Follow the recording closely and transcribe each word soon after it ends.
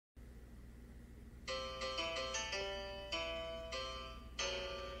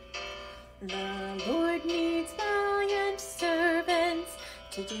The Lord needs valiant servants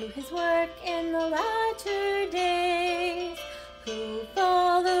to do his work in the latter days, who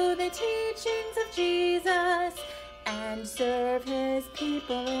follow the teachings of Jesus and serve his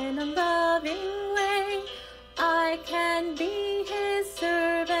people in a loving way. I can be his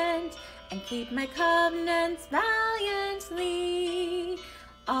servant and keep my covenants valiantly.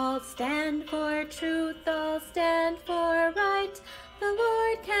 I'll stand for truth, I'll stand for right. The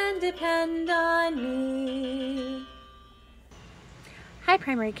Lord can depend on me. Hi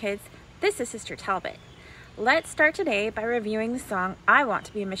primary kids, this is Sister Talbot. Let's start today by reviewing the song I Want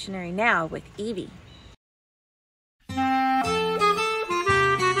to Be a Missionary Now with Evie.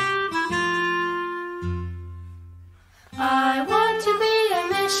 I want to be a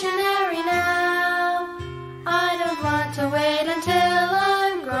missionary now. I don't want to wait until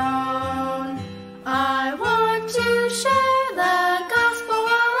I'm grown. I want to share the gospel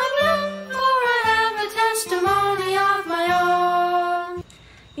while I'm young, for I have a testimony of my own.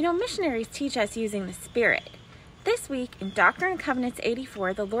 You know, missionaries teach us using the Spirit. This week in Doctrine and Covenants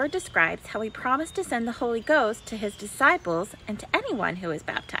 84, the Lord describes how he promised to send the Holy Ghost to his disciples and to anyone who is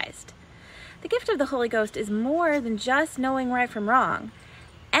baptized. The gift of the Holy Ghost is more than just knowing right from wrong.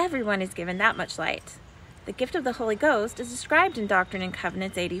 Everyone is given that much light. The gift of the Holy Ghost is described in Doctrine and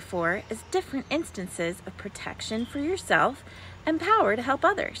Covenants 84 as different instances of protection for yourself and power to help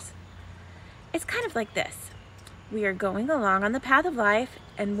others. It's kind of like this. We are going along on the path of life,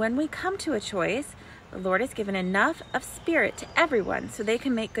 and when we come to a choice, the Lord has given enough of Spirit to everyone so they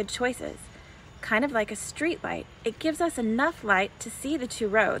can make good choices. Kind of like a street light, it gives us enough light to see the two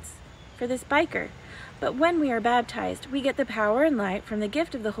roads for this biker. But when we are baptized, we get the power and light from the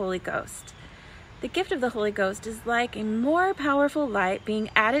gift of the Holy Ghost. The gift of the Holy Ghost is like a more powerful light being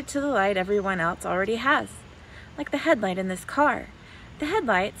added to the light everyone else already has, like the headlight in this car. The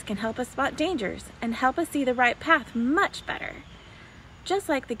headlights can help us spot dangers and help us see the right path much better. Just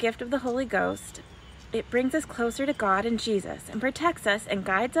like the gift of the Holy Ghost, it brings us closer to God and Jesus and protects us and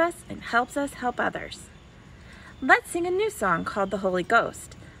guides us and helps us help others. Let's sing a new song called The Holy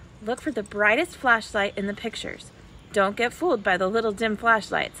Ghost. Look for the brightest flashlight in the pictures. Don't get fooled by the little dim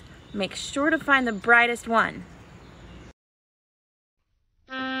flashlights. Make sure to find the brightest one.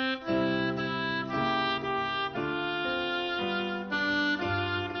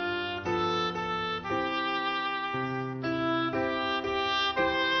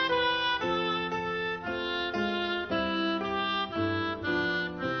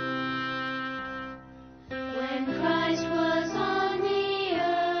 When Christ was on the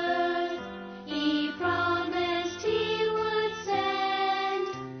earth, he promised he would send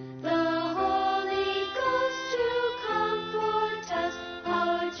the Holy Ghost to comfort us,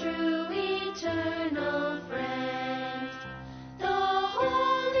 our true eternal friend. The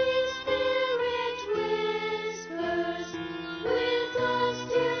Holy Spirit whispers with a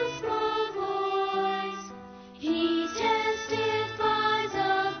still small voice. He testifies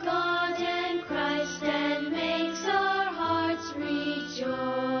of God and Christ and makes our hearts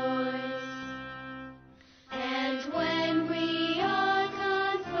rejoice. And when we are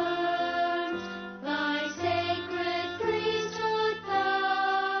confirmed by sacred priesthood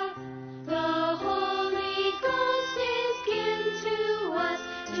power, the Holy Ghost is given to us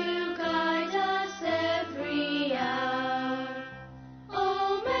to guide us every hour.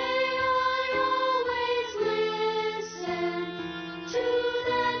 Oh, may I always listen to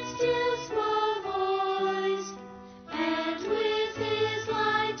that still small voice, and with his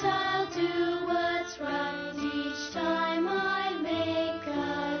light I'll do what's right each time I make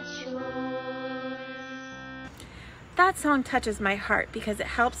a choice. That song touches my heart because it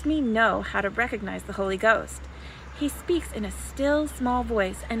helps me know how to recognize the Holy Ghost. He speaks in a still, small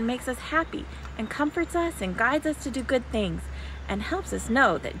voice and makes us happy and comforts us and guides us to do good things and helps us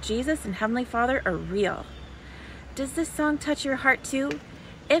know that Jesus and Heavenly Father are real. Does this song touch your heart too?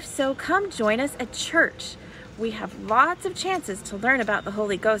 If so, come join us at church. We have lots of chances to learn about the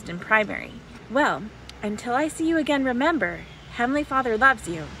Holy Ghost in primary. Well, until I see you again, remember, Heavenly Father loves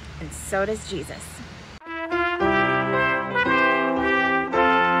you, and so does Jesus.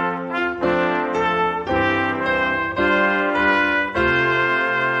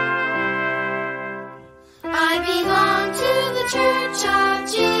 I belong to the Church of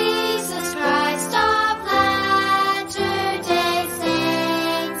Jesus Christ of Latter-day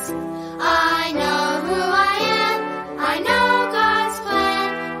Saints. I know who I am, I know God's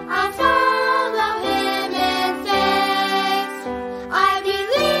plan, I follow him in faith. I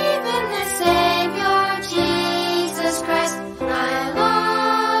believe in the Savior Jesus Christ, I'll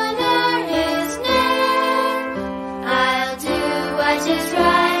honor his name. I'll do what is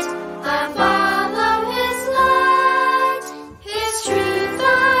right.